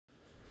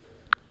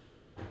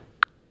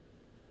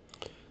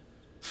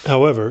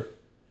However,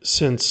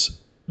 since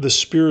the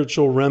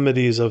spiritual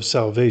remedies of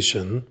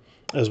salvation,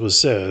 as was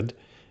said,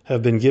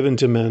 have been given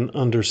to men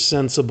under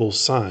sensible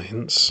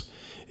signs,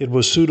 it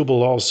was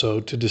suitable also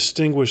to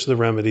distinguish the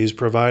remedies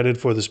provided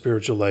for the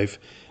spiritual life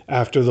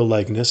after the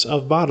likeness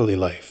of bodily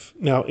life.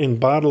 Now, in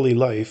bodily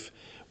life,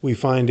 we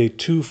find a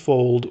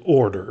twofold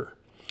order.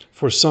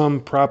 For some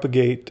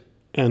propagate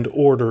and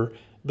order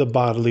the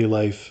bodily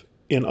life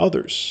in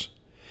others,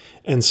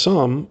 and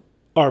some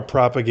are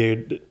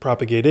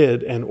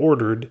propagated and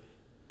ordered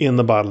in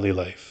the bodily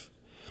life.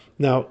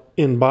 Now,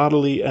 in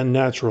bodily and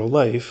natural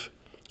life,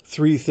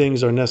 three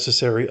things are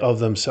necessary of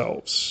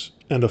themselves,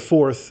 and a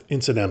fourth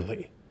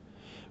incidentally.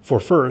 For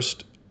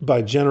first,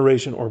 by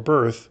generation or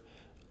birth,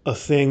 a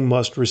thing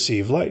must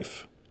receive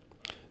life.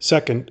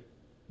 Second,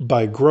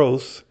 by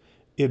growth,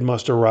 it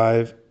must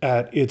arrive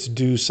at its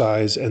due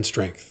size and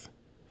strength.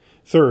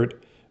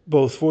 Third,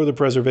 both for the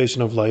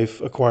preservation of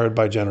life acquired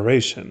by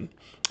generation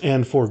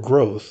and for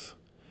growth,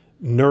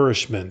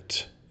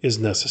 nourishment is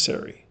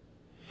necessary.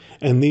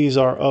 And these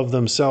are of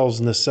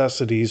themselves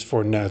necessities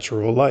for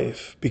natural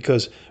life,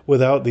 because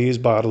without these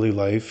bodily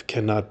life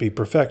cannot be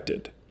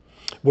perfected.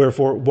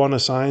 Wherefore one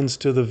assigns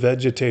to the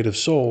vegetative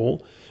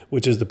soul,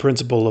 which is the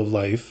principle of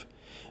life,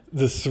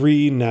 the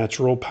three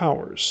natural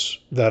powers,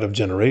 that of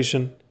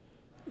generation,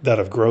 that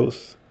of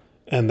growth,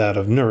 and that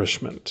of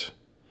nourishment.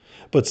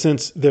 But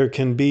since there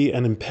can be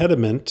an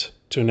impediment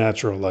to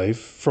natural life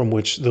from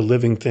which the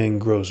living thing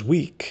grows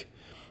weak,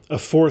 a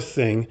fourth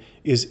thing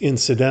is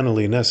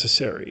incidentally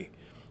necessary.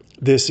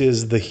 This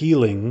is the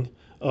healing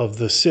of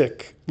the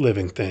sick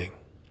living thing.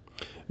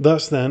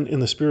 Thus then, in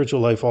the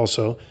spiritual life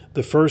also,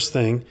 the first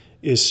thing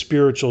is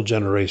spiritual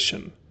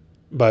generation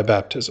by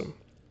baptism.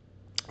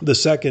 The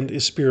second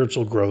is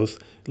spiritual growth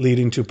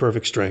leading to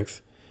perfect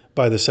strength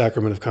by the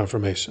sacrament of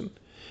confirmation.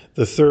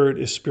 The third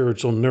is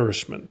spiritual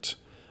nourishment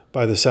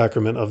by the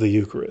sacrament of the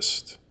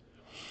Eucharist.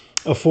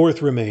 A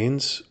fourth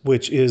remains,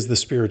 which is the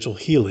spiritual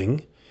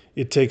healing.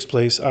 It takes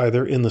place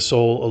either in the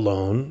soul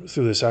alone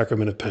through the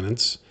sacrament of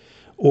penance,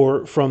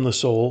 or from the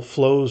soul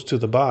flows to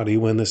the body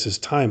when this is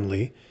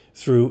timely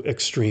through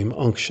extreme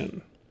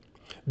unction.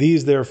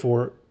 These,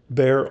 therefore,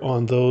 bear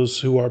on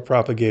those who are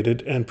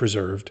propagated and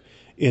preserved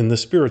in the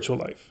spiritual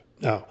life.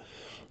 Now,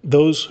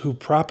 those who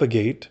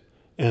propagate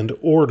and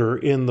order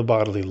in the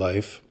bodily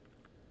life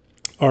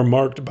are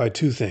marked by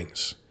two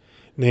things,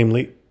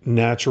 namely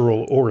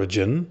natural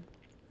origin,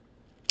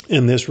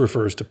 and this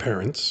refers to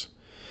parents,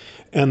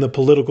 and the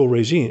political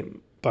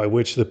regime by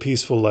which the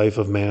peaceful life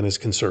of man is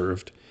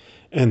conserved,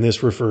 and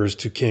this refers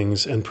to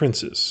kings and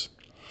princes.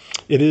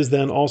 It is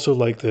then also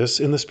like this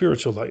in the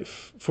spiritual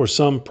life, for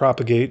some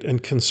propagate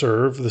and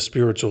conserve the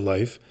spiritual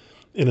life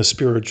in a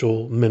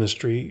spiritual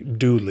ministry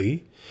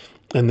duly,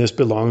 and this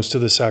belongs to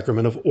the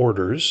sacrament of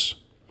orders,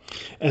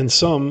 and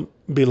some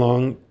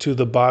belong to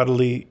the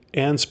bodily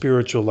and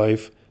spiritual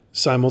life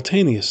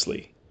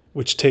simultaneously,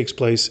 which takes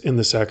place in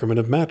the sacrament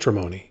of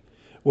matrimony,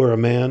 where a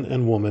man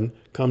and woman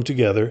come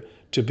together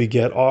to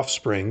beget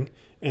offspring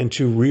and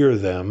to rear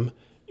them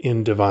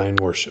in divine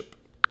worship.